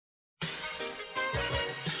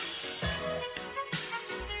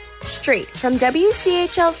Straight from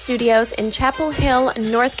WCHL Studios in Chapel Hill,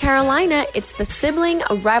 North Carolina, it's the Sibling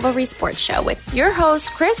Rivalry Sports Show with your hosts,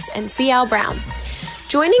 Chris and CL Brown.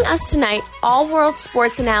 Joining us tonight, all-world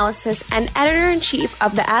sports analysis and editor-in-chief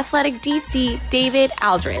of The Athletic DC, David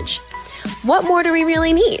Aldridge. What more do we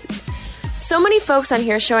really need? So many folks on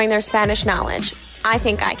here showing their Spanish knowledge. I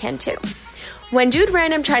think I can too. When Dude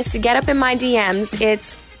Random tries to get up in my DMs,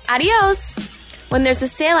 it's adios. When there's a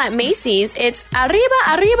sale at Macy's, it's arriba,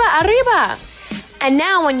 arriba, arriba. And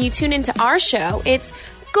now when you tune into our show, it's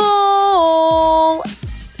goal.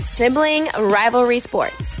 Sibling Rivalry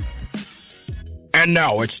Sports. And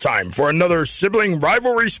now it's time for another Sibling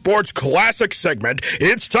Rivalry Sports classic segment.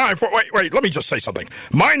 It's time for... Wait, let me just say something.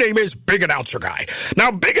 My name is Big Announcer Guy.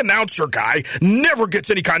 Now, Big Announcer Guy never gets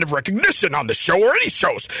any kind of recognition on the show or any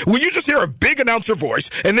shows. Well, you just hear a big announcer voice,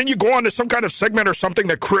 and then you go on to some kind of segment or something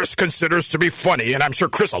that Chris considers to be funny, and I'm sure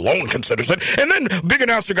Chris alone considers it, and then Big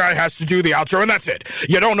Announcer Guy has to do the outro, and that's it.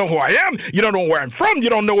 You don't know who I am, you don't know where I'm from, you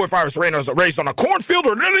don't know if I was raised on a cornfield, or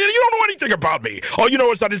you don't know anything about me. All you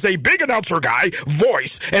know is that it's a Big Announcer Guy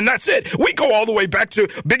voice, and that's it. We go all the way back to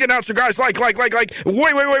big announcer guys like way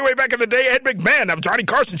back in the day, Ed McMahon of Johnny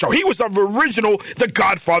Carson Show. He was the original, the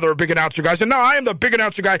godfather of big announcer guys, and now I am the big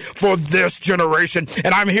announcer guy for this generation,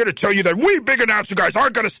 and I'm here to tell you that we big announcer guys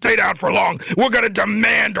aren't going to stay down for long. We're going to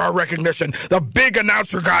demand our recognition. The Big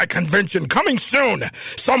Announcer Guy Convention coming soon,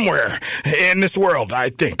 somewhere in this world, I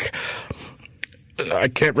think. I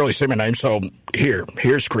can't really say my name, so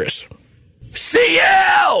here's Chris.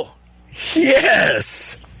 CL!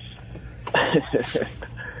 Yes.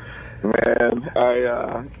 Man,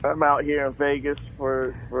 I'm out here in Vegas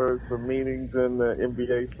for some meetings in the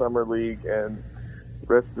NBA Summer League, and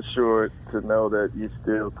rest assured to know that you're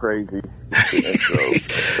still crazy.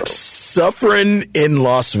 Suffering in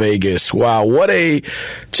Las Vegas. Wow, what a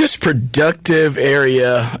just productive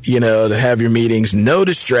area, to have your meetings. No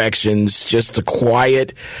distractions, just a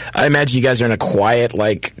quiet. I imagine you guys are in a quiet,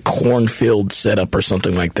 cornfield setup or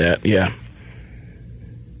something like that. Yeah.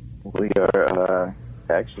 We are,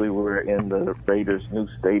 actually, we're in the Raiders' new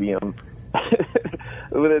stadium.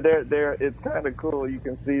 It's kind of cool. You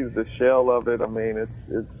can see the shell of it. I mean,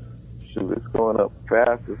 it's going up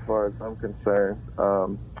fast as far as I'm concerned.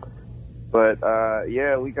 But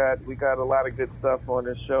we got a lot of good stuff on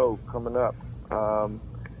this show coming up.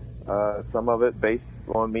 Some of it based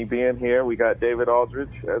on me being here. We got David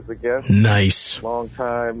Aldridge as a guest. Nice.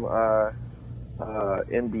 Long-time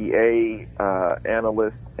NBA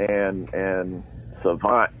analyst and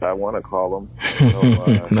savant, I want to call him.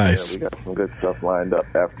 So, nice. We got some good stuff lined up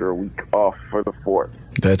after a week off for the 4th.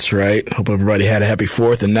 That's right. Hope everybody had a happy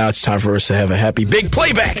 4th, and now it's time for us to have a happy big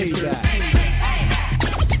playback.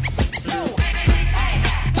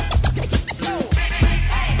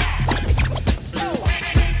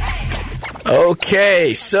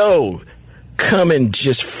 Okay, so coming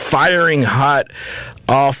just firing hot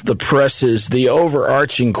off the presses, the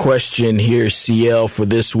overarching question here, CL, for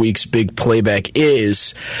this week's big playback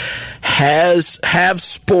is, have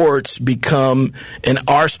sports become, and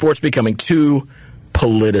are sports becoming too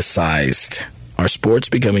politicized? Are sports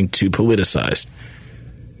becoming too politicized?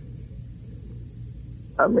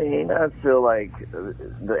 I mean, I feel like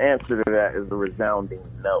the answer to that is a resounding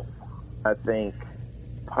no. I think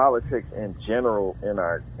politics in general in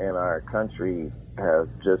our country has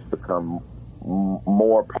just become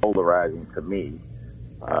more polarizing to me,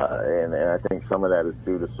 and I think some of that is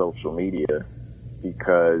due to social media,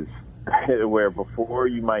 because where before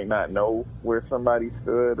you might not know where somebody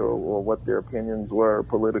stood or what their opinions were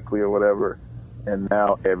politically or whatever, and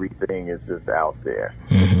now everything is just out there,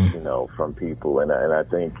 from people, and I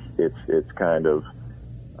think it's kind of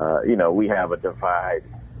we have a divide,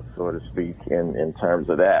 so to speak, in terms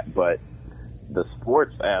of that. But the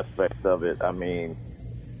sports aspect of it, I mean,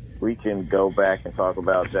 we can go back and talk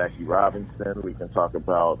about Jackie Robinson. We can talk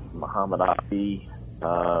about Muhammad Ali.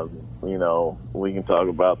 We can talk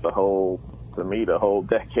about the whole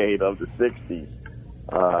decade of the 60s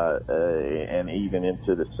and even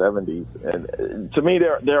into the 70s. And to me,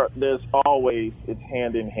 there's always, it's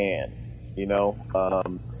hand in hand.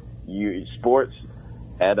 Sports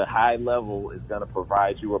at a high level is going to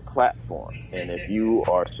provide you a platform. And if you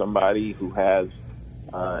are somebody who has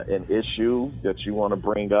an issue that you want to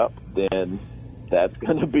bring up, then that's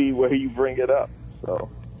going to be where you bring it up. So,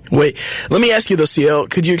 wait, let me ask you though, CL,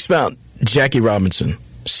 could you expound Jackie Robinson?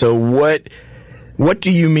 So what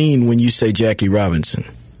do you mean when you say Jackie Robinson?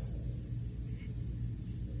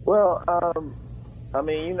 Well,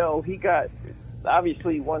 he got,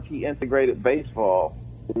 obviously once he integrated baseball,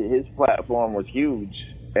 his platform was huge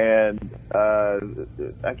And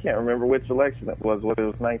I can't remember which election it was, whether it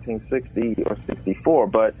was 1960 or 64,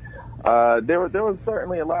 but there was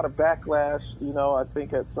certainly a lot of backlash. You know, I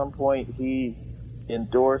think at some point he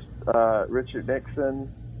endorsed Richard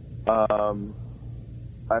Nixon.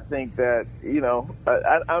 I think that, you know,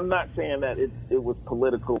 I'm not saying that it was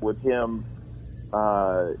political with him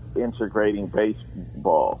integrating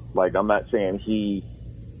baseball. Like, I'm not saying he,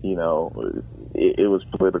 you know, it was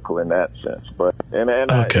political in that sense. But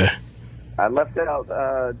okay. I left out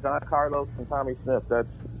John Carlos and Tommy Smith.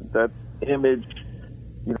 That image,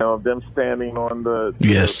 you know, of them standing on the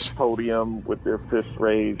podium with their fists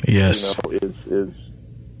raised, you know, is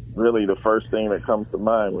really the first thing that comes to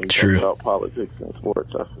mind when you talk about politics and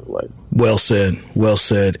sports, I feel like. Well said. Well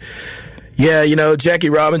said. Yeah, you know, Jackie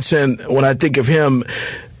Robinson, when I think of him,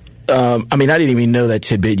 I mean, I didn't even know that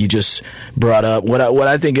tidbit you just brought up. What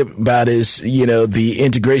I think about is, you know, the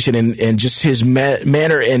integration and just his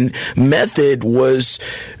manner and method was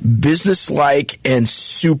businesslike and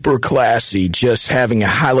super classy, just having a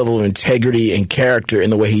high level of integrity and character in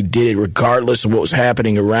the way he did it, regardless of what was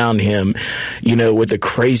happening around him, you know, with the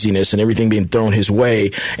craziness and everything being thrown his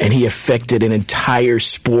way. And he affected an entire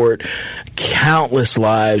sport, countless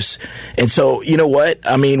lives. And so, you know what?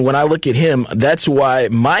 I mean, when I look at him, that's why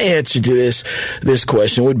my answer to this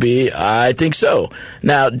question would be, I think so.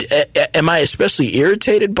 Now, am I especially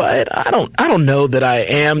irritated by it? I don't know that I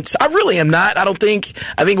am. I really am not. I think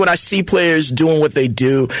when I see players doing what they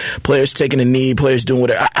do, players taking a knee, players doing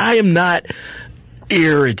whatever, I am not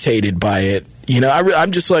irritated by it. You know,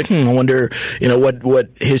 I'm just like, I wonder, you know, what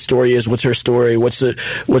his story is, what's her story, what's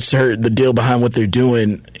the deal behind what they're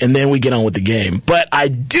doing, and then we get on with the game. But I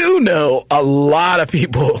do know a lot of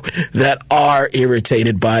people that are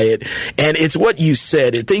irritated by it, and it's what you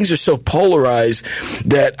said. Things are so polarized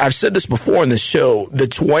that I've said this before in the show.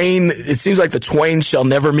 It seems like the twain shall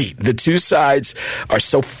never meet. The two sides are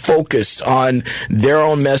so focused on their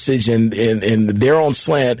own message and their own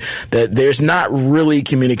slant that there's not really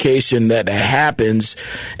communication that happens.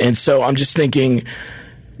 And so I'm just thinking,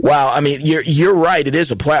 wow, I mean, you're right. It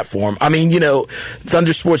is a platform. I mean, you know,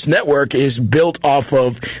 Thunder Sports Network is built off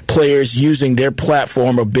of players using their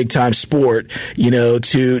platform of big time sport, you know,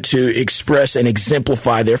 to express and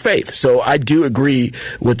exemplify their faith. So I do agree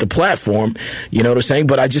with the platform, you know what I'm saying?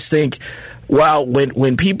 But I just think, wow,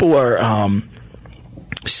 when people are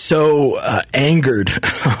so angered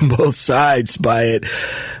on both sides by it,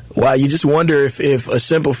 wow, you just wonder if a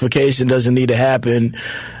simplification doesn't need to happen,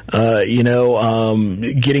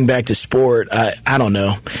 getting back to sport. I don't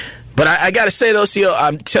know. But I got to say, though, CL,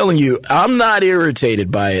 I'm telling you, I'm not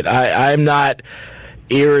irritated by it. I'm not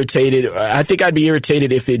irritated. I think I'd be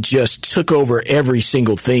irritated if it just took over every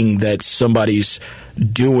single thing that somebody's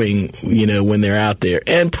doing, you know, when they're out there.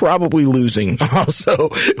 And probably losing also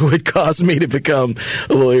would cause me to become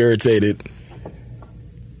a little irritated.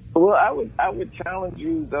 Well, I would challenge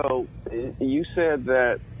you, though. You said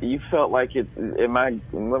that you felt like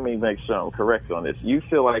let me make sure I'm correct on this. You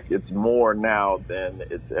feel like it's more now than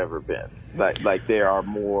it's ever been. Like there are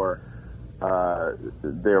more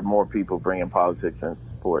people bringing politics into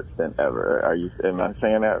sports than ever. Am I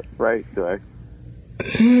saying that right?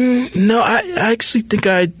 No, I actually think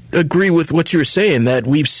I agree with what you were saying, that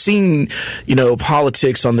we've seen, you know,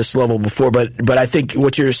 politics on this level before, but I think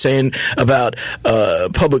what you're saying about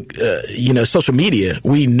public, social media,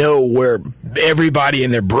 we know where everybody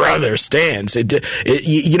and their brother stands.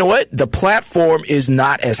 You know what? The platform is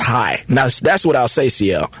not as high. Now, that's what I'll say,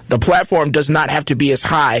 CL. The platform does not have to be as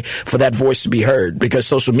high for that voice to be heard, because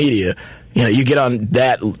social media, you know, you get on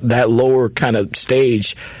that lower kind of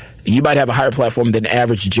stage, you might have a higher platform than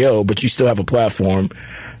average Joe, but you still have a platform.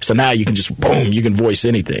 So now you can just, boom, you can voice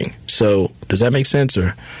anything. So does that make sense?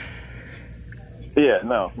 Or? Yeah,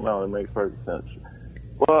 no, it makes perfect sense.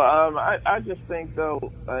 Well, I just think,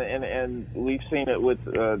 though, and we've seen it with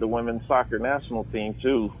the women's soccer national team,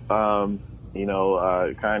 too, kind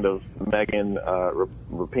of Megan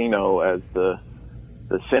Rapinoe as the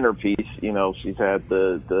centerpiece. You know, she's had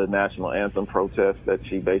the national anthem protest that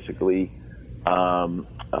she basically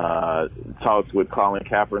talked with Colin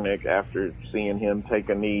Kaepernick after seeing him take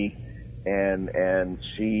a knee, and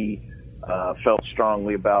she felt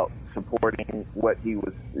strongly about supporting what he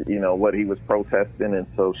was protesting, and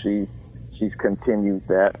so she's continued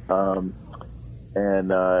that.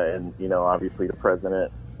 And obviously the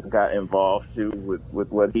president got involved too with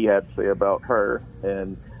what he had to say about her,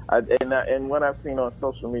 and what I've seen on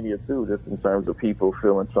social media too, just in terms of people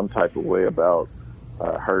feeling some type of way about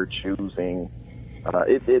her choosing.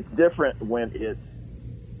 It's different when it's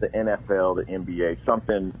the NFL, the NBA,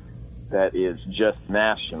 something that is just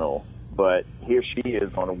national, but here she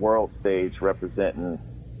is on a world stage representing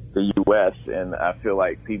the U.S., and I feel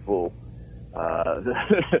like people,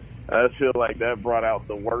 I feel like that brought out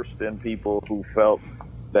the worst in people who felt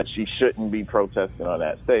that she shouldn't be protesting on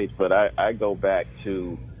that stage. But I go back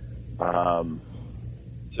to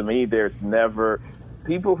me, there's never,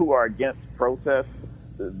 people who are against protests,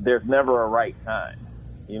 there's never a right time.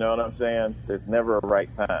 You know what I'm saying? There's never a right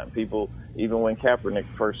time. People, even when Kaepernick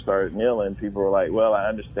first started kneeling, people were like, well, I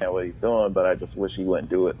understand what he's doing, but I just wish he wouldn't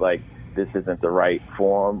do it. Like, this isn't the right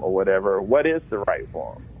forum or whatever. What is the right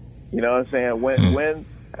forum? You know what I'm saying? When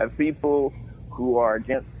have people who are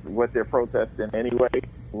against what they're protesting anyway,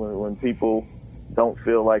 when people don't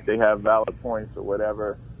feel like they have valid points or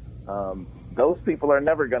whatever, those people are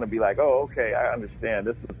never going to be like, oh, okay, I understand.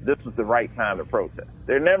 This was the right time to protest.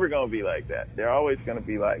 They're never going to be like that. They're always going to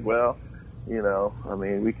be like, well, you know, I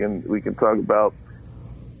mean, we can talk about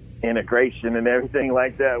integration and everything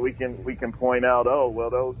like that. We can point out, oh, well,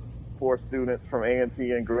 those 4 students from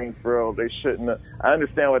A&T in Greensboro, they shouldn't have, I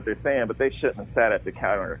understand what they're saying, but they shouldn't have sat at the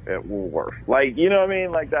counter at Woolworth. Like, you know what I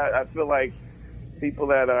mean? Like that, I feel like people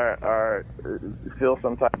that are feel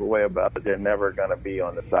some type of way about it, they're never going to be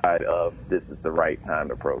on the side of this is the right time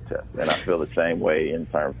to protest. And I feel the same way in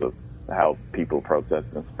terms of how people protest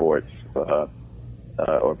in sports or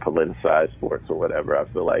politicize sports or whatever. I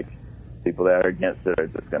feel like people that are against it are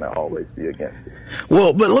just going to always be against it.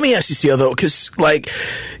 Well, but let me ask you, CL, though, because, like,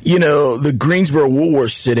 you know, the Greensboro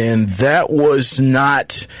Woolworth sit-in, that was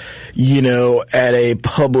not, you know, at a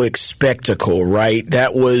public spectacle, right?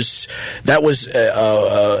 That was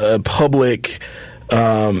a public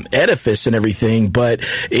edifice and everything, but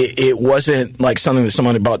it wasn't like something that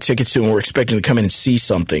someone bought tickets to and were expecting to come in and see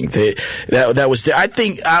something. That was, I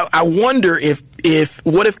think, I wonder if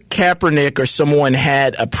what if Kaepernick or someone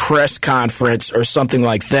had a press conference or something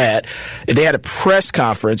like that? If they had a press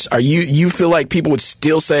conference, you feel like people would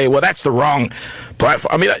still say, well, that's the wrong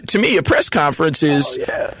platform? I mean, to me, a press conference is... Oh,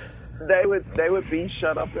 yeah. They would be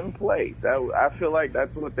shut up and play. I feel like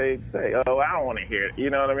that's what they'd say. Oh, I don't want to hear it. You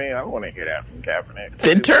know what I mean? I don't want to hear that from Kaepernick.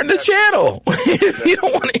 Then turn the channel. If you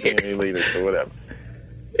don't want to hear it. Leaders or whatever.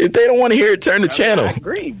 If they don't want to hear it, turn the channel. I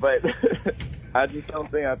agree, but I just don't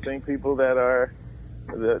think. I think people that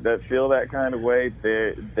feel that kind of way,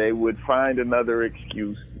 they would find another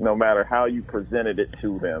excuse, no matter how you presented it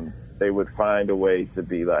to them. They would find a way to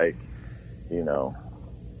be like, you know,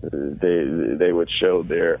 they would show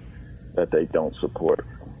that they don't support.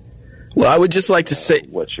 Well, I would just like to say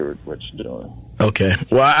what you're doing. Okay.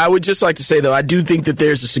 Well, I would just like to say, though, I do think that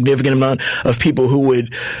there's a significant amount of people who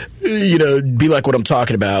would, you know, be like what I'm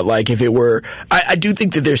talking about. Like if it were, I do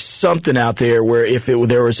think that there's something out there where if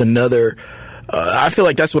there was another, I feel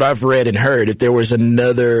like that's what I've read and heard. If there was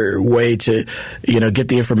another way to, you know, get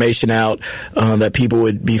the information out, that people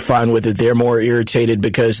would be fine with it. They're more irritated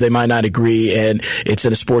because they might not agree, and it's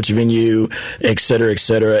in a sports venue, et cetera, et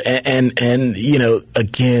cetera. And you know,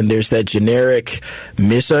 again, there's that generic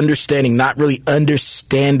misunderstanding, not really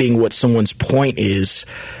understanding what someone's point is,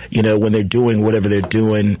 you know, when they're doing whatever they're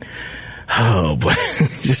doing. Oh, but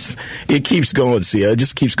it keeps going, see, it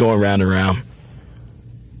just keeps going round and round.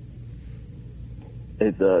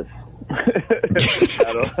 It does.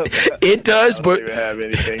 It does, I don't but even have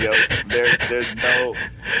anything else.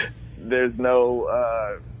 There's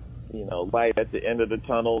no you know, light at the end of the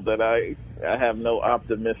tunnel. That I have no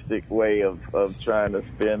optimistic way of trying to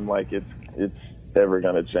spin like it's ever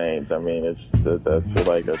going to change. I mean, I feel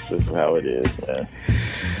like that's just how it is, man.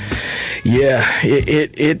 Yeah,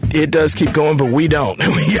 it does keep going, but we don't.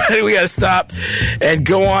 We got to stop and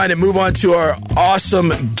go on and move on to our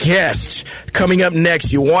awesome guest coming up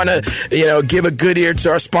next. You want to, you know, give a good ear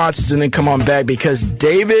to our sponsors and then come on back, because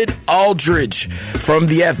David Aldridge from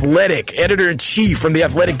The Athletic, editor-in-chief from The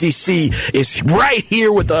Athletic DC, is right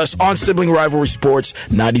here with us on Sibling Rivalry Sports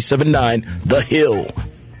 97.9 The Hill.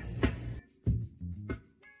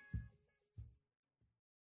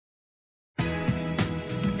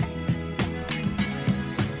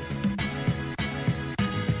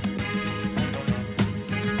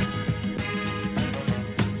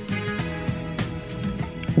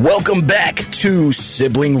 Welcome back to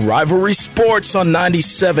Sibling Rivalry Sports on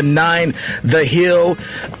 97.9 The Hill.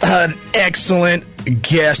 An excellent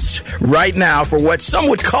guest right now for what some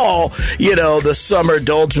would call, you know, the summer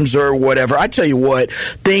doldrums or whatever. I tell you what,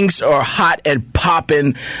 things are hot and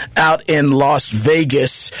popping out in Las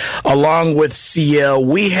Vegas. Along with CL,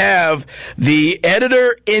 we have the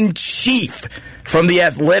editor-in-chief from The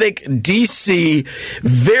Athletic DC,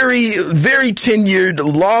 very, very tenured,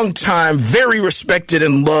 long time, very respected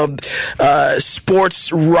and loved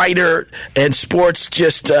sports writer and sports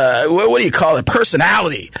what do you call it?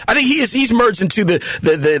 Personality. I think he's merged into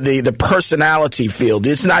the personality field.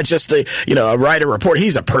 It's not just a writer reporter.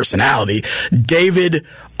 He's a personality. David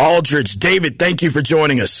Aldridge. David, thank you for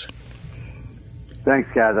joining us. Thanks,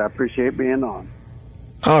 guys. I appreciate being on.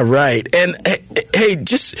 All right. And hey,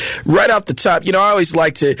 just right off the top, I always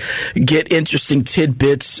like to get interesting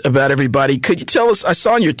tidbits about everybody. Could you tell us, I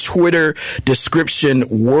saw in your Twitter description,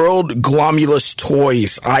 World Glomulus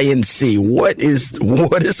Toys, INC. What is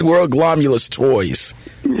World Glomulus Toys?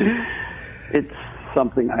 It's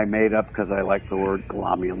something I made up because I like the word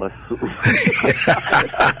glomulus.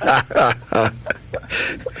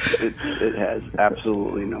 It has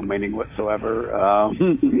absolutely no meaning whatsoever.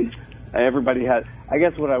 Everybody has. I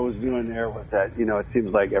guess what I was doing there was that, it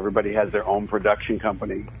seems like everybody has their own production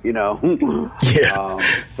company, Yeah.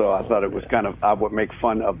 So I thought it was I would make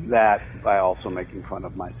fun of that by also making fun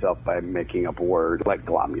of myself by making up a word like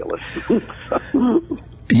glomulus.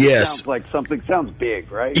 Yes. Sounds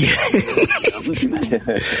big, right?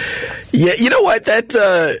 Yeah. You know what?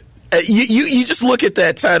 That, you just look at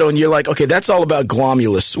that title and you're like, okay, that's all about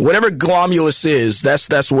glomulus. Whatever glomulus is,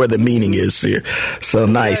 that's where the meaning is here. So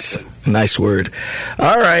nice word.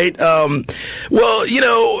 All right. Well,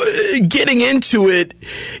 getting into it,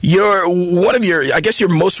 your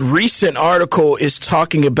most recent article is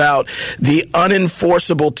talking about the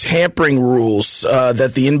unenforceable tampering rules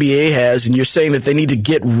that the NBA has, and you're saying that they need to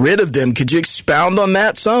get rid of them. Could you expound on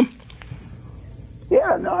that some?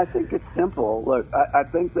 Yeah, no, I think it's simple. Look, I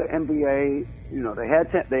think the NBA,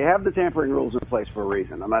 they have the tampering rules in place for a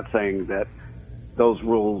reason. I'm not saying that those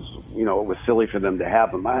rules, it was silly for them to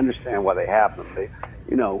have them. I understand why they have them.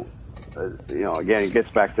 Again, it gets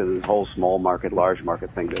back to this whole small market, large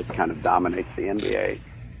market thing that kind of dominates the NBA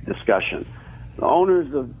discussion. The owners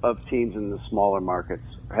of teams in the smaller markets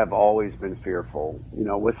have always been fearful,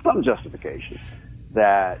 with some justification,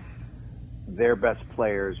 that their best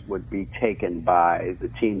players would be taken by the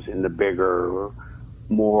teams in the bigger,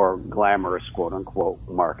 more glamorous, quote unquote,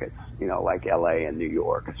 markets, like LA and New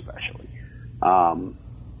York especially.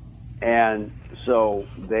 And so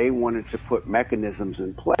they wanted to put mechanisms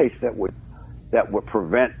in place that would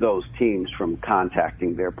prevent those teams from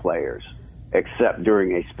contacting their players, except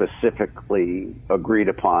during a specifically agreed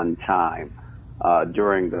upon time,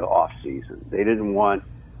 during the off season. They didn't want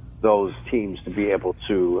those teams to be able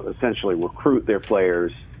to essentially recruit their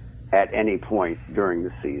players at any point during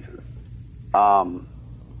the season.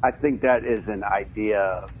 I think that is an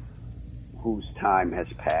idea whose time has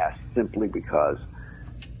passed, simply because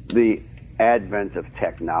the advent of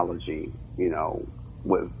technology,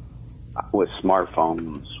 with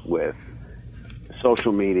smartphones, with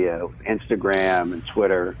social media, Instagram and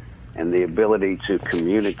Twitter, and the ability to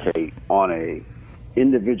communicate on a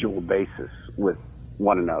individual basis with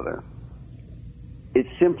one another, it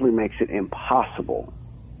simply makes it impossible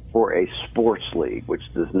for a sports league, which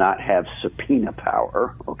does not have subpoena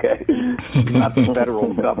power, okay? Not the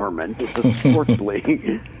federal government, it's a sports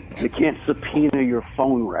league. They can't subpoena your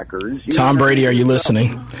phone records. Tom Brady, are you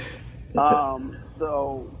listening?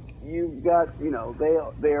 So you've got,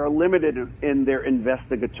 they are limited in their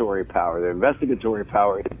investigatory power. Their investigatory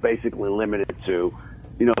power is basically limited to,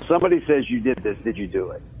 somebody says you did this, did you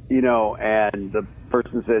do it? And the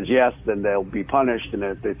person says yes, then they'll be punished. And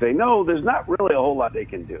if they say no, there's not really a whole lot they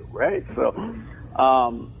can do, right? So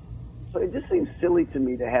it just seems silly to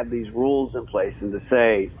me to have these rules in place and to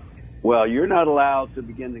say, well, you're not allowed to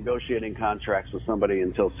begin negotiating contracts with somebody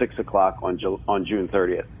until 6 o'clock on June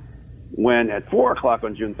 30th. When at 4 o'clock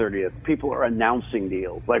on June 30th, people are announcing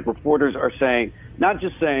deals. Like reporters are saying, not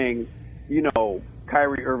just saying,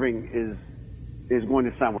 Kyrie Irving is going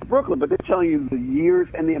to sign with Brooklyn, but they're telling you the years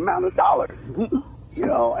and the amount of dollars,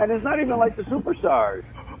 and it's not even like the superstars.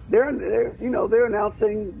 They're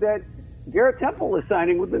announcing that Garrett Temple is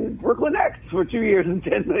signing with the Brooklyn Nets for 2 years and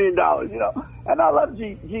 $10 million, and I love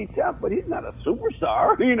G Temp, but he's not a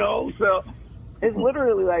superstar, so it's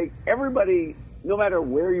literally like everybody, no matter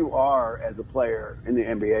where you are as a player in the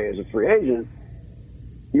NBA as a free agent,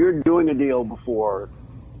 you're doing a deal before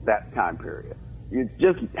that time period. It's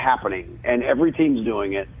just happening, and every team's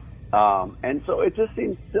doing it. And so it just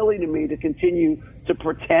seems silly to me to continue to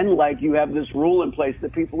pretend like you have this rule in place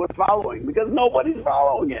that people are following, because nobody's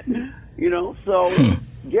following it. So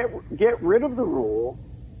get rid of the rule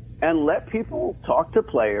and let people talk to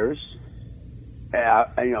players.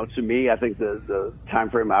 To me, I think the time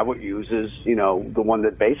frame I would use is, the one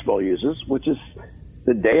that baseball uses, which is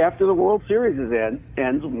the day after the World Series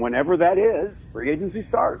ends, whenever that is, free agency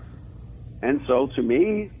starts. And so to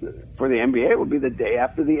me, for the NBA, it would be the day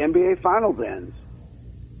after the NBA Finals ends.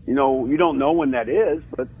 You know, you don't know when that is,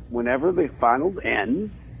 but whenever the Finals end,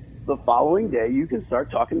 the following day you can start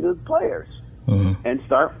talking to the players and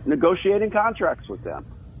start negotiating contracts with them.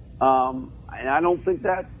 And I don't think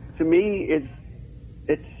that, to me,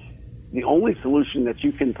 it's the only solution that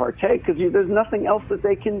you can partake, because there's nothing else that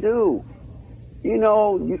they can do. You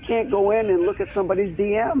know, you can't go in and look at somebody's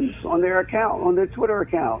DMs on their account, on their Twitter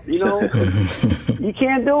account. You know, you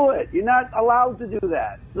can't do it. You're not allowed to do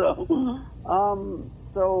that.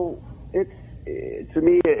 So it's, to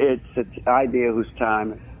me, it's an idea whose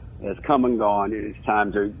time has come and gone. It is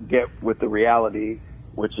time to get with the reality,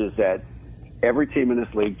 which is that every team in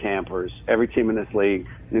this league tampers. Every team in this league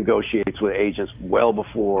negotiates with agents well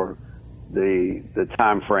before the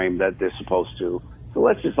time frame that they're supposed to. So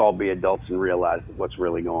let's just all be adults and realize what's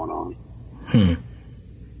really going on.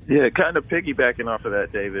 Yeah, kind of piggybacking off of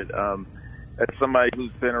that, David. As somebody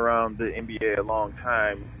who's been around the NBA a long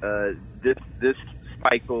time, this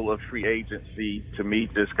cycle of free agency, to me,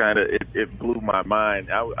 just kind of it blew my mind.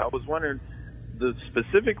 I was wondering the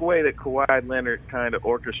specific way that Kawhi Leonard kind of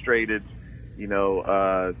orchestrated, you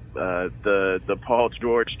know, the Paul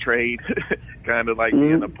George trade, kind of like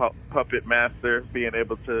being a puppet master, being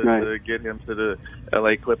able to get him to the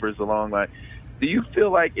LA Clippers along line. Do you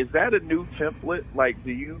feel like, is that a new template? Like,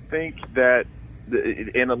 do you think that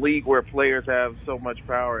in a league where players have so much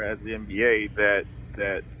power as the NBA,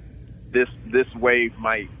 that this wave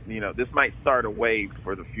might, you know, this might start a wave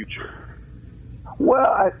for the future? Well,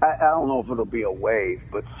 I don't know if it'll be a wave,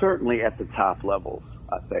 but certainly at the top levels,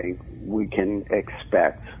 I think we can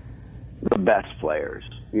expect the best players,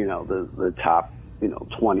 you know, the top, you know,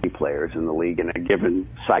 20 players in the league in a given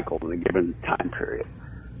cycle, in a given time period.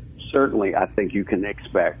 Certainly, I think you can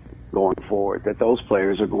expect going forward that those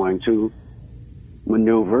players are going to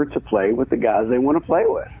maneuver to play with the guys they want to play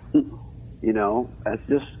with. You know,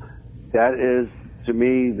 that is, to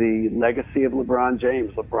me, the legacy of LeBron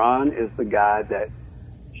James. LeBron is the guy that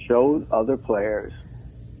showed other players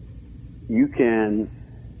you can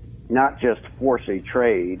not just force a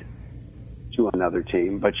trade to another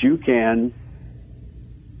team, but you can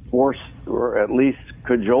force, or at least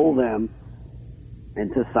cajole them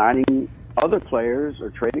into signing other players or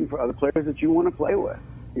trading for other players that you want to play with,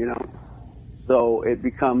 you know. So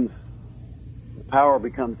the power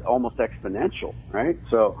becomes almost exponential, right?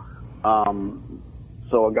 So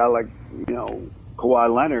a guy like, you know,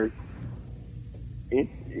 Kawhi Leonard,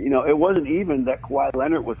 it wasn't even that Kawhi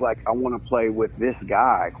Leonard was like, I want to play with this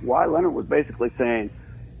guy. Kawhi Leonard was basically saying,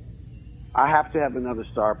 I have to have another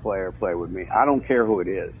star player play with me. I don't care who it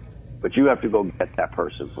is, but you have to go get that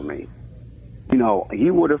person for me. You know, he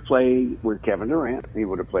would have played with Kevin Durant. He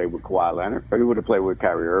would have played with Kawhi Leonard. Or he would have played with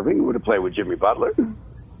Kyrie Irving. He would have played with Jimmy Butler.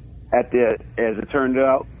 As it turned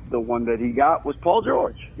out, the one that he got was Paul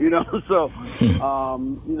George, you know. So, you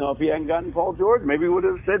know, if he hadn't gotten Paul George, maybe he would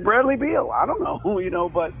have said Bradley Beal. I don't know, you know,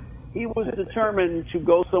 but he was determined to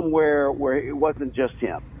go somewhere where it wasn't just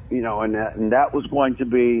him, you know, and that was going to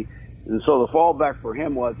be, and so the fallback for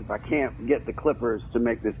him was, if I can't get the Clippers to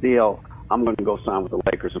make this deal, I'm going to go sign with the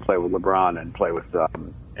Lakers and play with LeBron and play with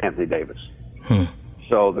Anthony Davis.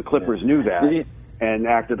 So the Clippers knew that and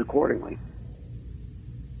acted accordingly.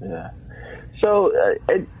 Yeah. So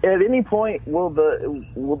at any point, will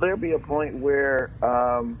there be a point where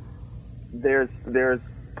there's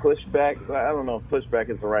pushback? I don't know if pushback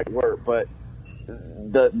is the right word, but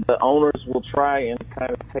the owners will try and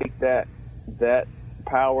kind of take that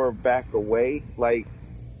power back away. Like,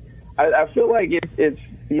 I feel like it's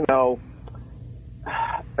you know,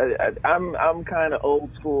 I'm kind of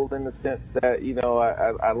old school in the sense that, you know,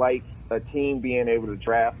 I like a team being able to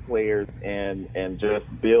draft players and just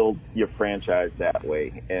build your franchise that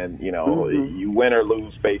way. And, you know, you win or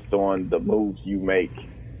lose based on the moves you make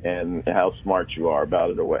and how smart you are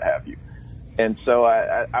about it or what have you. And so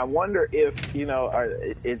I wonder if, you know,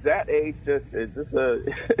 is that age is this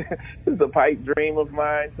a pipe dream of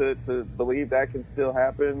mine to believe that can still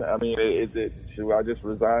happen? I mean, should I just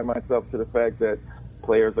resign myself to the fact that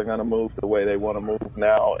players are going to move the way they want to move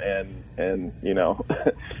now, and you know,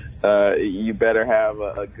 you better have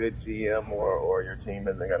a good GM or your team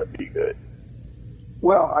isn't going to be good?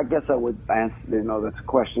 Well, I guess I would answer, you know, that's a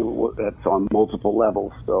question that's on multiple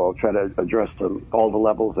levels, so I'll try to address all the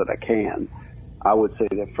levels that I can. I would say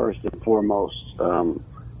that first and foremost,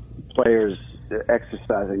 players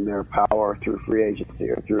exercising their power through free agency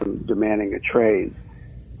or through demanding a trade,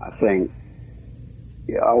 I think,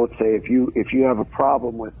 I would say if you have a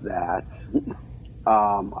problem with that,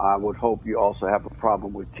 I would hope you also have a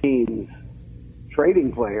problem with teams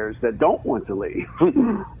trading players that don't want to leave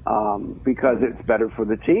because it's better for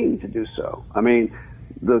the team to do so. I mean,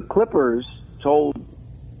 the Clippers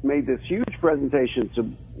made this huge presentation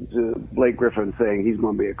to Blake Griffin saying he's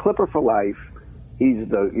going to be a Clipper for life. He's he's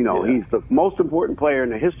the most important player in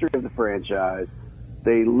the history of the franchise.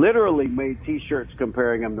 They literally made T-shirts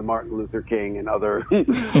comparing him to Martin Luther King and other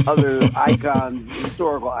icons,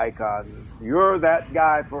 historical icons. You're that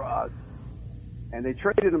guy for us. And they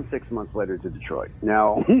traded him 6 months later to Detroit.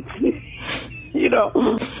 Now, and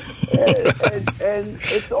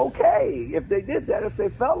it's okay if they did that. If they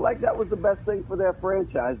felt like that was the best thing for their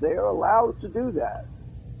franchise, they are allowed to do that.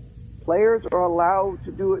 Players are allowed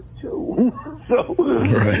to do it too. So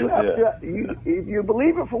if you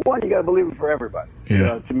believe it for one, you got to believe it for everybody.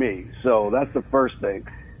 To me, so that's the first thing.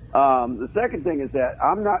 The second thing is that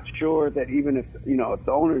I'm not sure that even if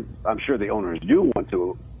the owners, I'm sure the owners do want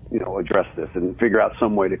to address this and figure out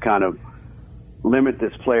some way to kind of limit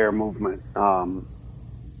this player movement. I'm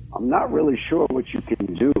not really sure what you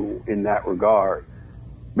can do in that regard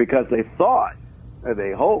because they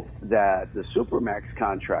hoped that the Supermax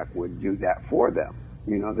contract would do that for them.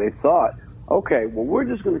 They thought, okay, well, we're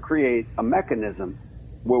just going to create a mechanism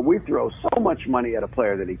where we throw so much money at a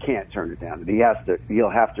player that he can't turn it down, that he'll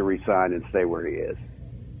have to resign and stay where he is.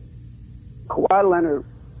 Kawhi Leonard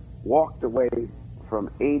walked away from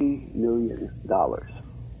 $80 million.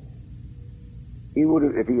 He would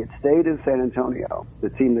have, if he had stayed in San Antonio, the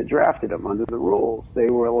team that drafted him under the rules, they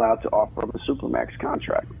were allowed to offer him a Supermax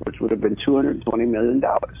contract, which would have been $220 million.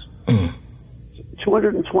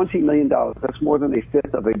 $220 million, that's more than a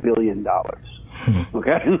fifth of $1 billion.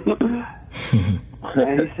 Okay?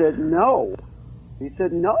 And he said no.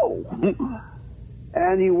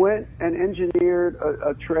 And he went and engineered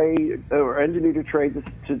a trade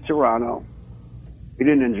to Toronto. He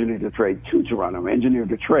didn't engineer the trade to Toronto. He engineered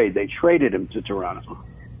the trade. They traded him to Toronto.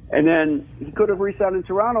 And then he could have re-signed in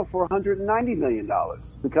Toronto for $190 million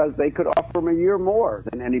because they could offer him a year more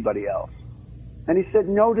than anybody else. And he said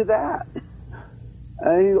no to that.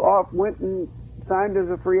 And he went and signed as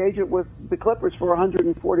a free agent with the Clippers for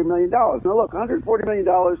 $140 million. Now, look, $140 million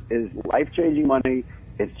is life-changing money.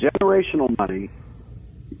 It's generational money.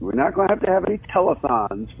 We're not going to have any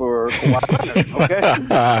telethons for Kawhi Leonard,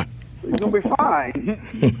 okay? He's going to be fine.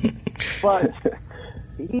 But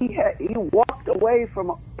he walked away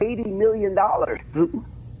from $80 million.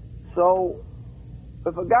 So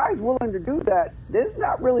if a guy's willing to do that, there's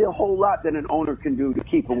not really a whole lot that an owner can do to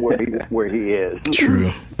keep him where he is. True.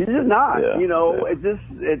 He's just not.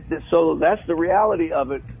 So that's the reality of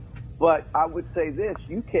it. But I would say this: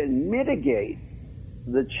 you can mitigate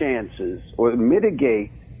the chances or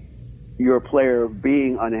mitigate your player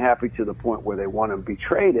being unhappy to the point where they want to be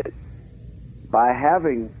traded by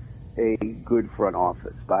having a good front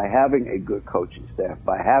office, by having a good coaching staff,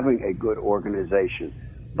 by having a good organization,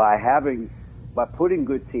 by putting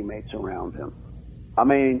good teammates around him. I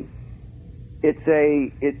mean,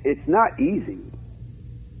 it's not easy,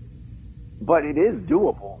 but it is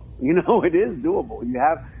doable. It is doable.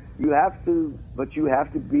 You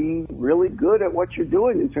have to be really good at what you're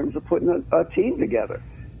doing in terms of putting a team together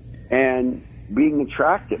and being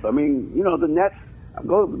attractive. I mean, the Nets,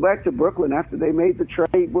 go back to Brooklyn after they made the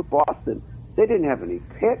trade with Boston. They didn't have any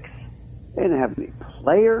picks. They didn't have any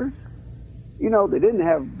players. They didn't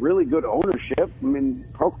have really good ownership. I mean,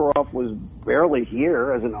 Prokhorov was barely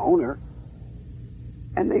here as an owner.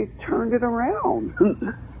 And they turned it around.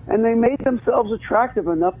 And they made themselves attractive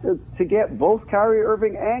enough to get both Kyrie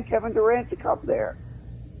Irving and Kevin Durant to come there.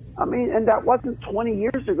 I mean, and that wasn't 20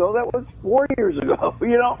 years ago. That was 4 years ago,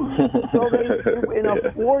 So in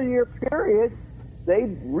a 4-year period,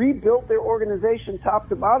 they rebuilt their organization top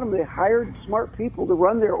to bottom. They hired smart people to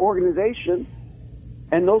run their organization,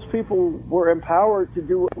 and those people were empowered to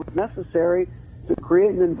do what was necessary to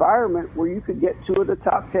create an environment where you could get 2 of the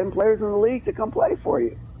top 10 players in the league to come play for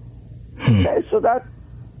you. Okay, so that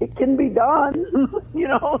it can be done,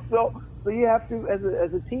 So you have to,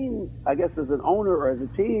 as a team, I guess, as an owner or as a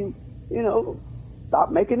team,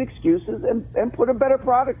 stop making excuses and put a better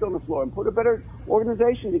product on the floor and put a better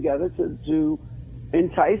organization together to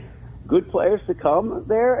entice good players to come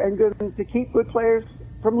there and to keep good players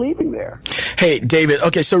from leaving there. Hey, David,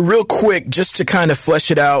 okay, so real quick, just to kind of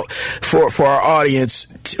flesh it out for our audience,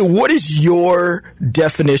 what is your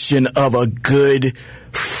definition of a good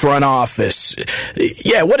front office?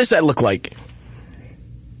 Yeah, what does that look like?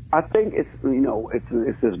 I think it's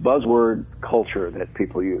this buzzword culture that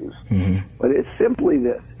people use, but it's simply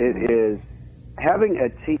this: it is having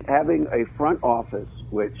a front office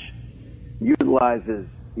which utilizes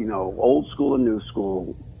old school and new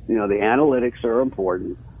school. The analytics are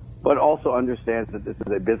important, but also understands that this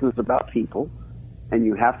is a business about people, and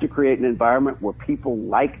you have to create an environment where people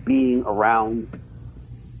like being around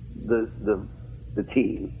the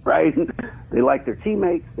team, right? They like their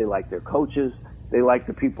teammates, they like their coaches, they like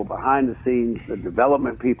the people behind the scenes, the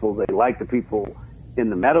development people, they like the people in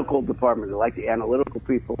the medical department, they like the analytical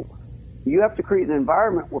people. You have to create an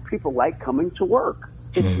environment where people like coming to work.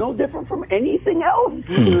 It's no different from anything else.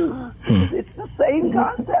 It's the same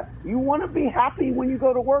concept. You want to be happy when you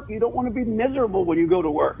go to work. You don't want to be miserable when you go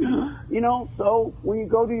to work. So when you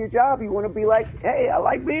go to your job, you want to be like, hey, I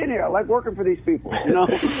like being here. I like working for these people.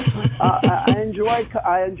 I enjoy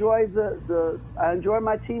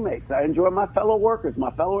my teammates. I enjoy my fellow workers,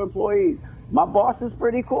 my fellow employees. My boss is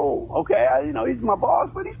pretty cool. Okay, he's my boss,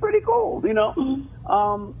 but he's pretty cool.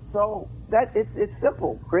 So that it's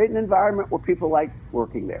simple. Create an environment where people like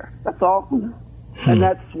working there. That's all, and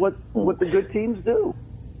that's what the good teams do.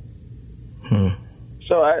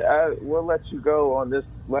 So I will let you go on this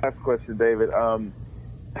last question, David.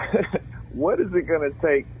 What is it going to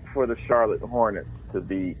take for the Charlotte Hornets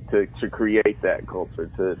to create that culture,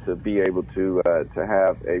 to be able to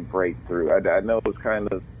have a breakthrough? I know it's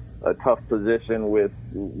kind of a tough position with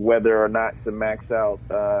whether or not to max out,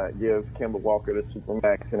 give Kemba Walker the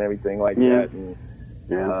supermax and everything like that. And,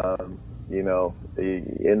 you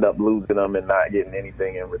end up losing them and not getting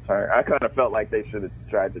anything in return. I kind of felt like they should have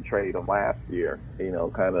tried to trade them last year,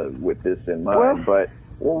 kind of with this in mind.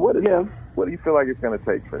 What do you feel like it's going to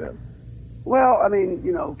take for them? Well,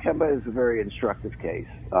 Kemba is a very instructive case.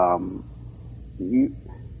 I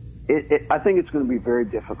think it's going to be very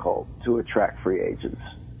difficult to attract free agents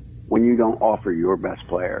when you don't offer your best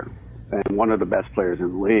player and one of the best players in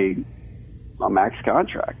the league a max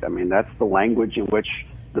contract. That's the language in which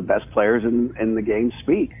the best players in the game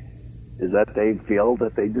speak, is that they feel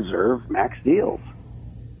that they deserve max deals.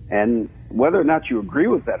 And whether or not you agree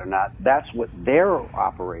with that or not, that's what they're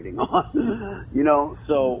operating on.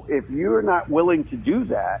 So if you're not willing to do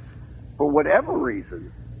that for whatever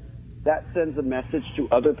reason, that sends a message to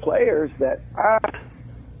other players that,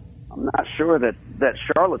 I'm not sure that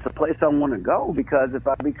Charlotte's a place I want to go, because if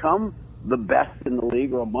I become the best in the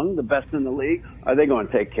league or among the best in the league, are they going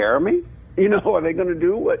to take care of me? Are they going to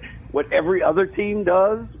do what every other team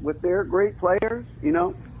does with their great players,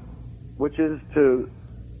 which is to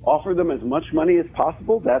offer them as much money as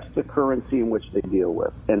possible? That's the currency in which they deal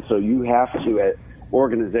with. And so you have to,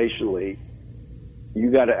 organizationally, you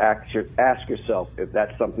got to ask yourself if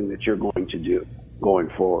that's something that you're going to do going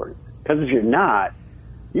forward. Because if you're not,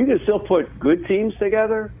 you can still put good teams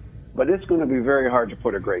together, but it's going to be very hard to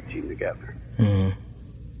put a great team together.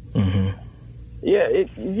 Yeah,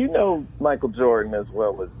 Michael Jordan as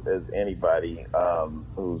well as anybody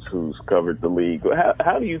who's covered the league.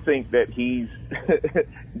 How do you think that he's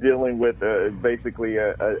dealing with basically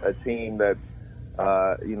a team that's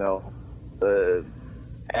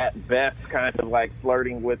at best kind of like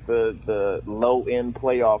flirting with the low end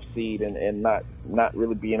playoff seed and not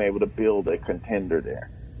really being able to build a contender there?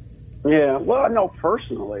 Yeah, well, I know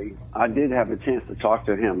personally, I did have a chance to talk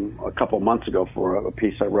to him a couple months ago for a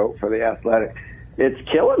piece I wrote for The Athletic. It's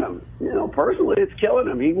killing him. Personally, it's killing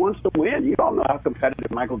him. He wants to win. You all know how competitive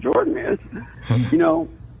Michael Jordan is,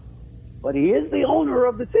 but he is the owner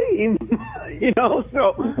of the team, so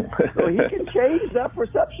he can change that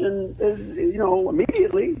perception,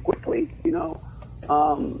 immediately, quickly,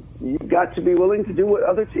 You've got to be willing to do what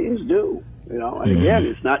other teams do, and again,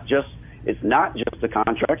 it's not just the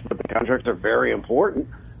contracts, but the contracts are very important.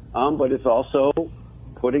 But it's also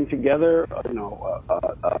putting together,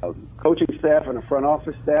 a coaching staff and a front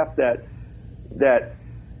office staff that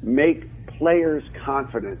make players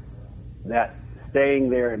confident that staying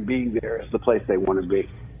there and being there is the place they want to be.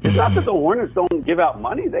 It's not that the Hornets don't give out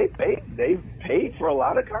money; they've paid for a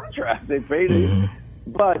lot of contracts. They've paid,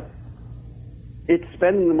 but it's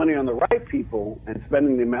spending the money on the right people and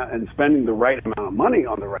spending the right amount of money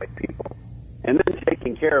on the right people, and then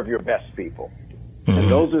taking care of your best people.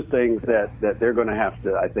 And those are things that they're going to have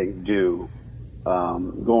to, I think, do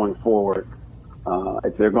going forward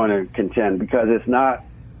if they're going to contend, because it's not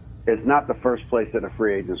the first place that a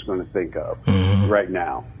free agent is going to think of right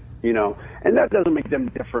now, and that doesn't make them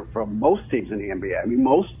different from most teams in the NBA. I mean,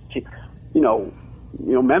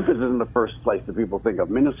 Memphis isn't the first place that people think of.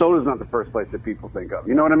 Minnesota's not the first place that people think of.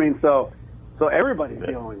 You know what I mean? So everybody's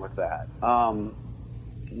dealing with that.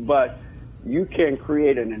 But you can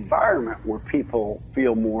create an environment where people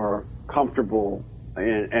feel more comfortable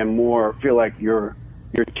and more feel like your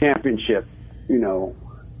championship,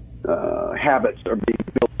 habits are being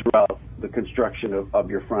built throughout the construction of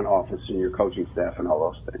your front office and your coaching staff and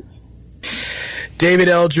all those things. David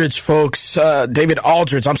Aldridge, folks. Aldridge,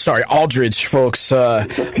 folks.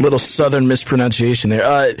 Little southern mispronunciation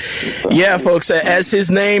there. Yeah, folks, as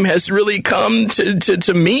his name has really come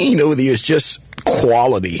to mean over the years, just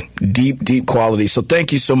quality, deep quality. So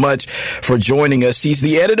thank you so much for joining us. He's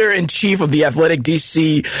the editor-in-chief of The Athletic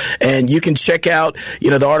DC, and you can check out,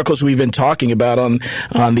 the articles we've been talking about on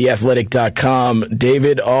theathletic.com.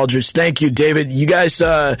 David Aldridge. Thank you, David. You guys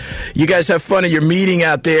have fun at your meeting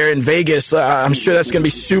out there in Vegas. I'm sure that's going to be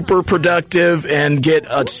super productive and get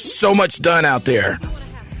so much done out there.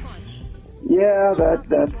 Yeah,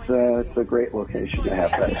 that's it's a great location to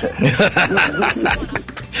have that.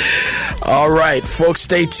 All right, folks,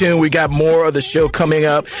 stay tuned. We got more of the show coming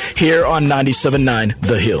up here on 97.9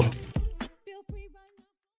 The Hill.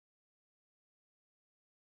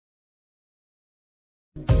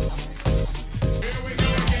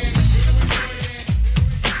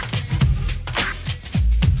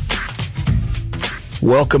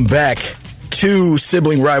 Welcome back to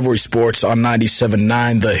Sibling Rivalry Sports on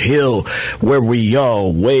 97.9 The Hill, where we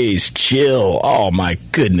always chill. Oh, my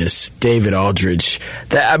goodness, David Aldridge.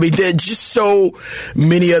 There's just so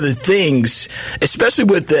many other things, especially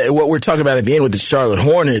with what we're talking about at the end with the Charlotte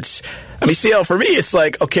Hornets. CL, for me, it's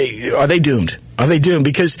like, okay, are they doomed? Are they doomed?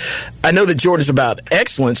 Because I know that Jordan's about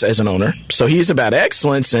excellence as an owner, so he's about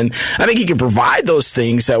excellence, and I think he can provide those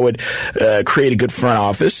things that would create a good front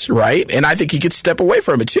office, right? And I think he could step away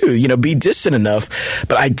from it too, be distant enough.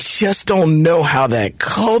 But I just don't know how that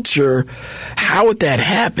culture, how would that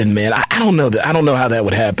happen, man? I don't know that. I don't know how that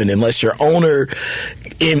would happen unless your owner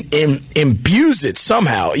imbues it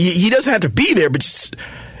somehow. He doesn't have to be there, but just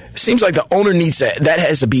seems like the owner needs that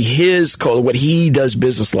has to be his code, what he does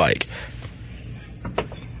business like.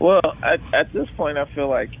 Well, at this point, I feel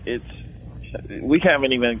like I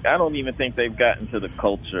don't even think they've gotten to the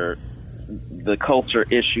culture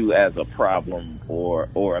issue as a problem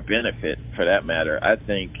or a benefit for that matter. I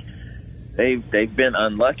think they've been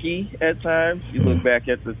unlucky at times. You look back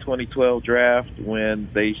at the 2012 draft when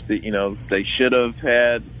they should have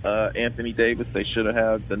had Anthony Davis. They should have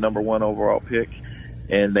had the number 1 overall pick.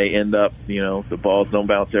 And they end up, the balls don't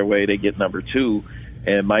bounce their way. They get number 2.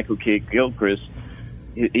 And Michael Kidd-Gilchrist,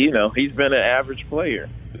 he's been an average player,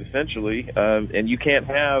 essentially. And you can't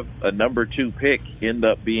have a number 2 pick end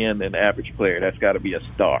up being an average player. That's got to be a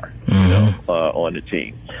star, on the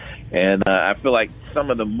team. And I feel like some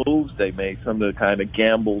of the moves they made, some of the kind of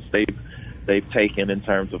gambles they've taken in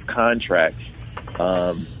terms of contracts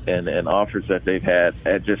and offers that they've had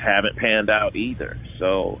just haven't panned out either.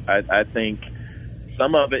 So I think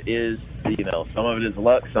some of it is, some of it is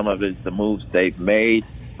luck. Some of it is the moves they've made.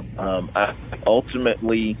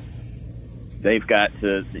 Ultimately, they've got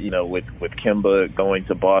to, with Kemba going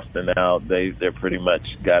to Boston now, they're pretty much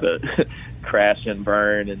got to crash and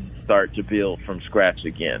burn and start to build from scratch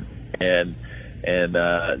again. And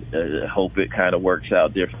hope it kind of works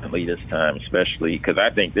out differently this time, especially because I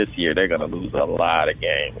think this year they're going to lose a lot of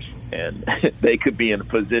games, and they could be in a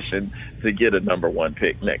position to get a number 1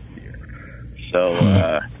 pick next year. So,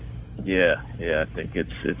 I think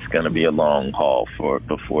it's going to be a long haul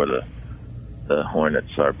before the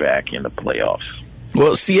Hornets are back in the playoffs.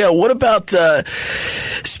 Well, CL, what about,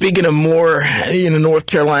 speaking of more, North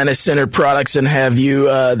Carolina-centered products and have you,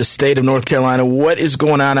 the state of North Carolina, what is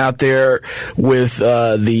going on out there with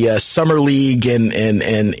the Summer League and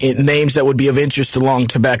names that would be of interest along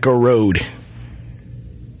Tobacco Road?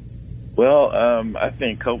 Well, I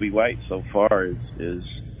think Kobe White so far is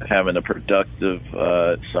having a productive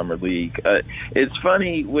summer league. It's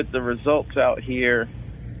funny with the results out here,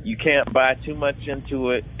 you can't buy too much into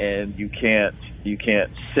it, and you can't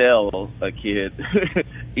sell a kid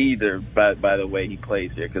either by the way he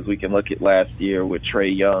plays here, because we can look at last year with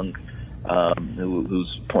Trae Young,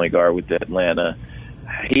 who's point guard with Atlanta.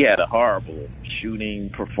 He had a horrible shooting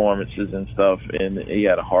performances and stuff, and he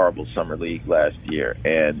had a horrible summer league last year,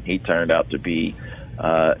 and he turned out to be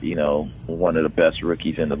one of the best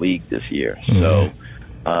rookies in the league this year. Mm-hmm.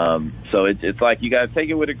 So it's like you got to take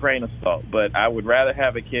it with a grain of salt. But I would rather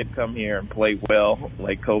have a kid come here and play well,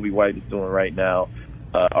 like Kobe White is doing right now.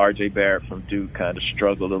 R.J. Barrett from Duke kind of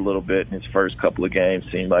struggled a little bit in his first couple of games.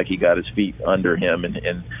 Seemed like he got his feet under him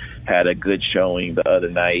and had a good showing the other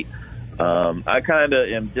night. I kind of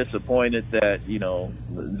am disappointed that,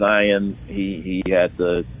 Zion, he had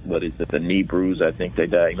the knee bruise, I think they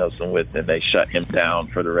diagnosed him with, and they shut him down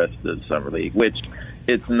for the rest of the summer league, which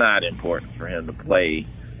it's not important for him to play,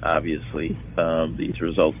 obviously. These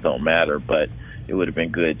results don't matter, but it would have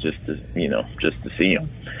been good just to see him.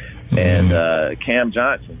 And Cam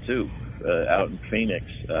Johnson, too, out in Phoenix,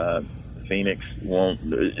 Phoenix won't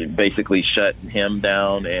basically shut him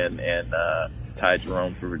down, and Ty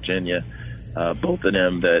Jerome for Virginia. Both of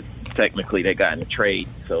them that technically they got in a trade,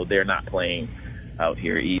 so they're not playing out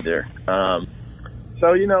here either. So,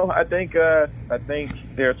 I think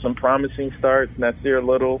there's some promising starts. Nasir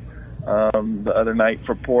Little the other night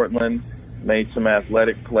for Portland made some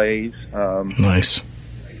athletic plays. Nice.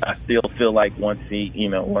 I still feel like once he gets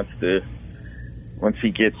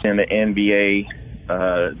in the NBA,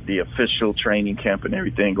 the official training camp and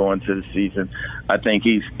everything going to the season, I think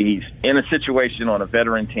he's in a situation on a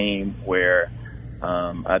veteran team where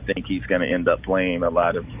I think he's going to end up playing a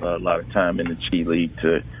lot of time in the G League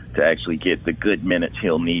to actually get the good minutes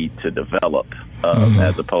he'll need to develop,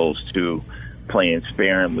 as opposed to playing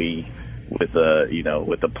sparingly with a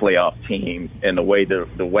playoff team. And the way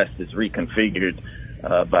the West is reconfigured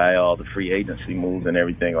by all the free agency moves and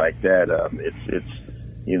everything like that,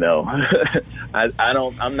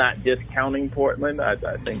 I'm not discounting Portland.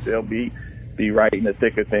 I think they'll be right in the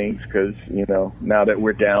thick of things because, now that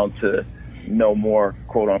we're down to no more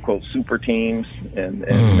quote unquote super teams and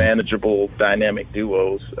manageable dynamic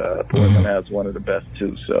duos, Portland has one of the best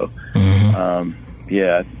too. So, I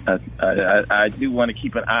do want to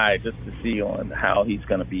keep an eye just to see on how he's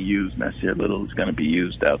going to be used. Nasir Little is going to be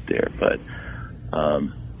used out there, but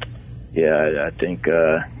I think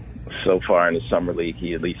so far in the summer league,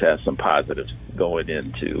 he at least has some positives going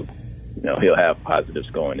into. He'll have positives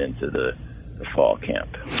going into the fall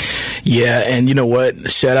camp. Yeah, and you know what?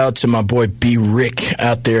 Shout out to my boy B. Rick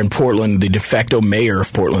out there in Portland, the de facto mayor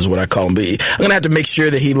of Portland is what I call him. I'm going to have to make sure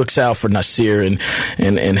that he looks out for Nasir and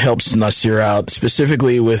helps Nasir out,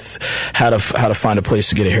 specifically with how to find a place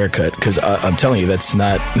to get a haircut, because I'm telling you, that's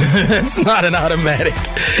not an automatic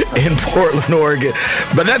in Portland, Oregon.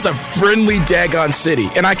 But that's a friendly, daggone city.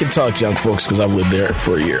 And I can talk young folks because I've lived there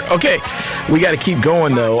for a year. Okay, we got to keep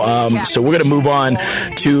going, though. So we're going to move on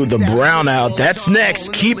to the brownout. That's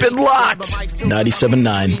next. Keep it locked.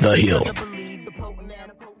 97.9 The Hill.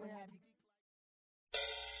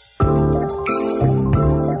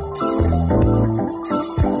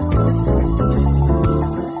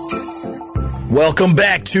 Welcome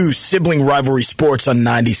back to Sibling Rivalry Sports on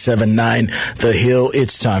 97.9 The Hill.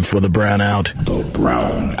 It's time for the brownout. The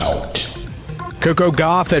brownout. Coco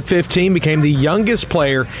Gauff at 15 became the youngest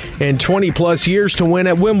player in 20-plus years to win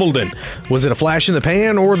at Wimbledon. Was it a flash in the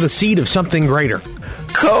pan or the seed of something greater?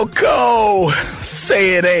 Coco,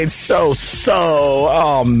 say it ain't so.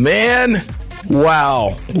 Oh, man.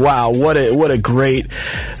 Wow. What a great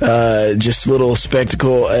just little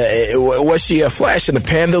spectacle. Was she a flash in the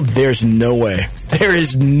pan, though? There's no way. There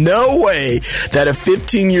is no way that a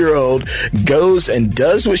 15-year-old goes and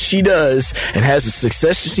does what she does and has the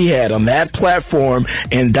success that she had on that platform,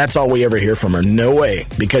 and that's all we ever hear from her. No way,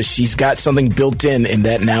 because she's got something built in, and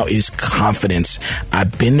that now is confidence.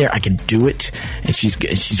 I've been there. I can do it, and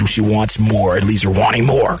she wants more. At least, are wanting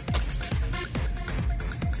more.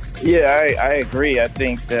 Yeah, I agree. I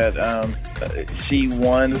think that she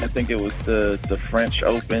won. I think it was the French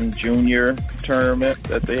Open Junior tournament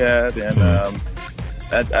that they had, and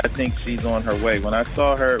I think she's on her way. When I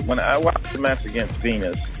watched the match against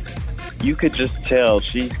Venus, you could just tell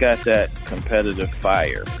she's got that competitive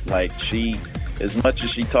fire. Like, as much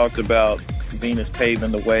as she talked about Venus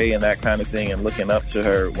paving the way and that kind of thing and looking up to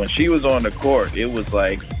her, when she was on the court, it was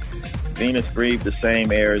like Venus breathed the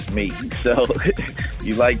same air as me. So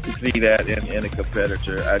you like to see that in a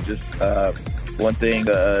competitor. I just, one thing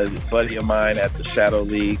a buddy of mine at the Shadow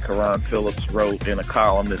League, Karan Phillips, wrote in a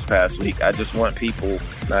column this past week, I just want people,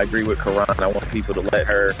 and I agree with Karan, I want people to let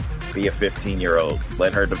her be a 15-year-old.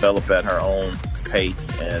 Let her develop at her own pace,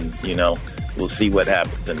 and, we'll see what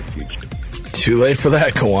happens in the future. Too late for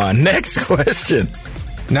that, Kawan. Next question.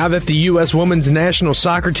 Now that the U.S. women's national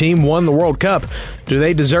soccer team won the World Cup, do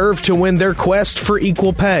they deserve to win their quest for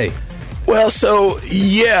equal pay? Well, so,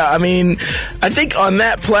 yeah, I mean, I think on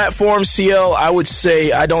that platform, CL, I would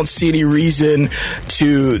say I don't see any reason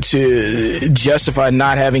to justify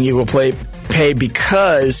not having equal pay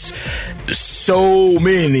because so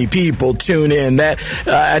many people tune in that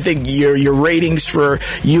I think your ratings for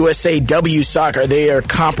USAW soccer, they are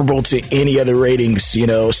comparable to any other ratings,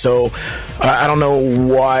 so I don't know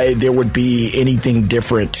why there would be anything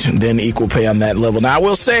different than equal pay on that level. Now, I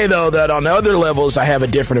will say, though, that on other levels, I have a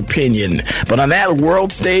different opinion, but on that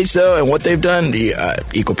world stage, though, and what they've done,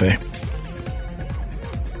 equal pay.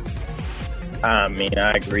 I mean,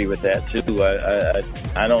 I agree with that, too.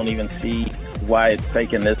 I don't even see why it's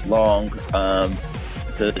taken this long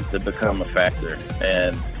to become a factor.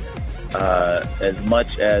 And as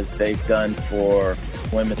much as they've done for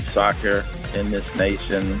women's soccer in this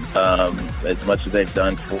nation, as much as they've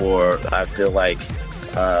done for, I feel like,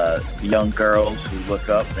 young girls who look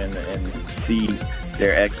up and see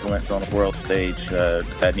their excellence on the world stage,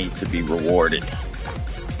 that needs to be rewarded.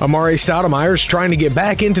 Amar'e Stoudemire is trying to get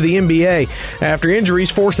back into the NBA after injuries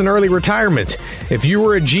forced an early retirement. If you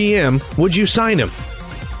were a GM, would you sign him?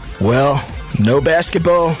 Well, no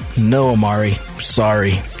basketball, no Amar'e.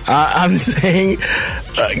 Sorry. I'm saying,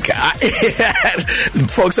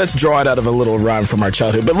 folks, that's drawn out of a little rhyme from our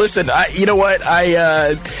childhood. But listen, you know what?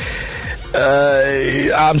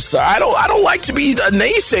 I'm sorry. I don't like to be a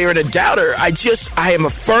naysayer and a doubter. I am a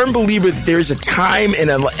firm believer that there's a time in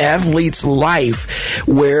an athlete's life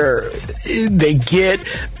where they get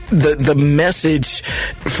the message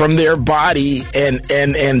from their body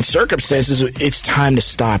and circumstances. It's time to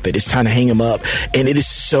stop it. It's time to hang them up. And it is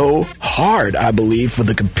so hard, I believe, for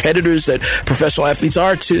the competitors that professional athletes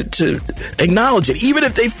are to acknowledge it, even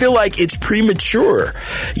if they feel like it's premature,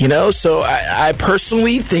 you know? So I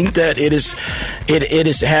personally think that it has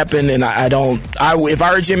happened, and if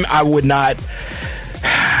I were Jim, I wouldn't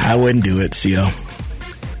do it, CL.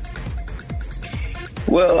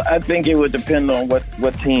 Well, I think it would depend on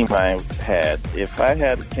what team I had. If I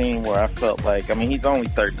had a team where I felt like, he's only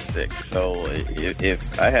 36, so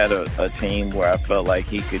if I had a team where I felt like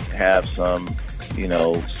he could have some,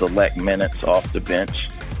 select minutes off the bench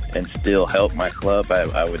and still help my club,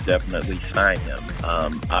 I would definitely sign him.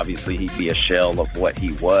 Obviously, he'd be a shell of what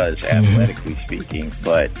he was, athletically speaking,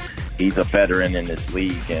 but he's a veteran in this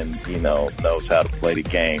league and, knows how to play the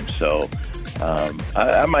game. So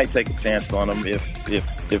I might take a chance on him if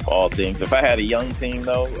all things. If I had a young team,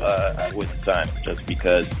 though, I wouldn't sign him just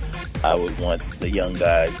because I would want the young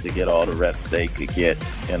guys to get all the reps they could get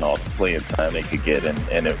and all the playing time they could get.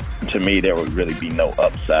 And to me, there would really be no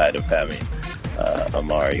upside of having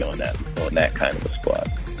Amar'e on that kind of a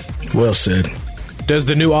squad. Well said. Does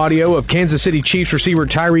the new audio of Kansas City Chiefs receiver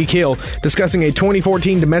Tyreek Hill discussing a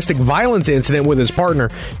 2014 domestic violence incident with his partner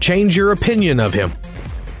change your opinion of him?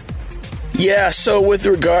 Yeah, so with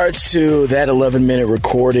regards to that 11-minute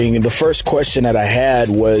recording, the first question that I had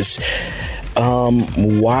was,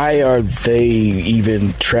 why are they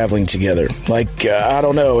even traveling together? I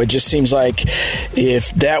don't know. It just seems like if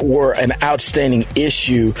that were an outstanding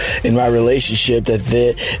issue in my relationship, that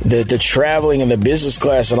the traveling and the business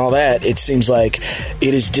class and all that, it seems like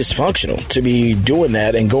it is dysfunctional to be doing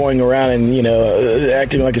that and going around and,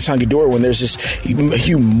 acting like it's hunky-dory when there's this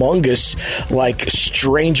humongous,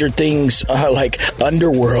 Stranger Things,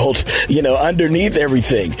 underworld, underneath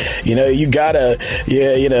everything. You gotta,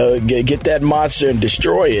 get that monster and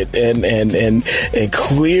destroy it and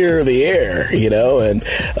clear the air, and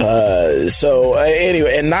so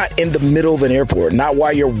anyway, and not in the middle of an airport, not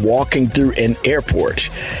while you're walking through an airport,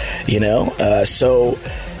 so.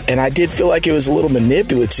 And I did feel like it was a little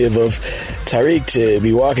manipulative of Tyreek to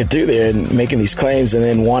be walking through there and making these claims and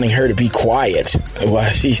then wanting her to be quiet while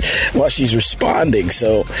she's responding.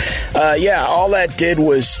 So, all that did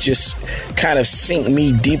was just kind of sink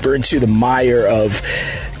me deeper into the mire of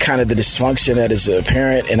kind of the dysfunction that is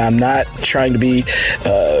apparent. And I'm not trying to be,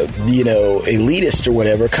 elitist or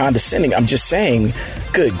whatever, condescending. I'm just saying,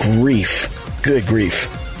 good grief.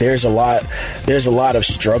 There's a lot of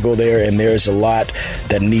struggle there, and there's a lot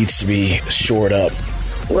that needs to be shored up.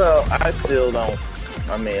 Well, I still don't.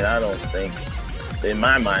 I don't think, in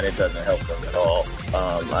my mind, it doesn't help them at all.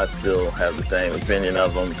 I still have the same opinion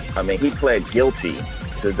of him. He pled guilty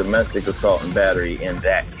to domestic assault and battery in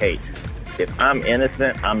that case. If I'm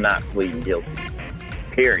innocent, I'm not pleading guilty.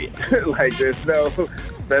 Period. There's no,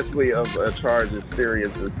 especially of a charge as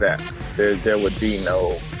serious as that. There would be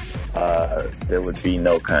no. There would be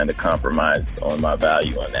no kind of compromise on my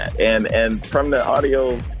value on that. And from the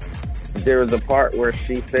audio, there was a part where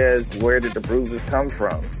she says, "Where did the bruises come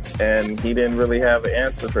from?" And he didn't really have an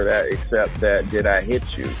answer for that except that, "Did I hit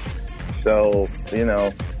you?" So,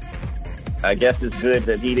 I guess it's good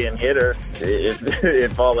that he didn't hit her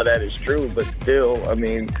if all of that is true. But still,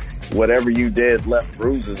 whatever you did left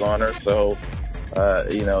bruises on her. So,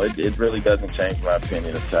 it really doesn't change my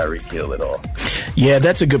opinion of Tyreek Hill at all. Yeah,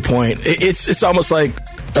 that's a good point. It's almost like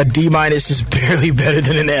a D- is barely better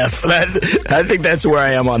than an F. I think that's where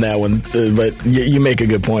I am on that one. But you make a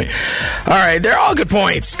good point. All right, they're all good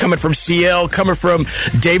points coming from CL, coming from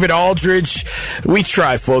David Aldridge. We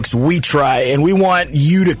try, folks. We try, and we want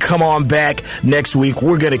you to come on back next week.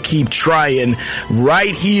 We're going to keep trying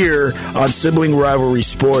right here on Sibling Rivalry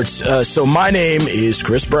Sports. So my name is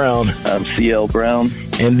Chris Brown. I'm CL Brown.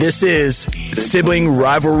 And this is Sibling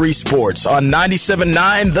Rivalry Sports on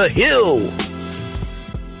 97.9 The Hill.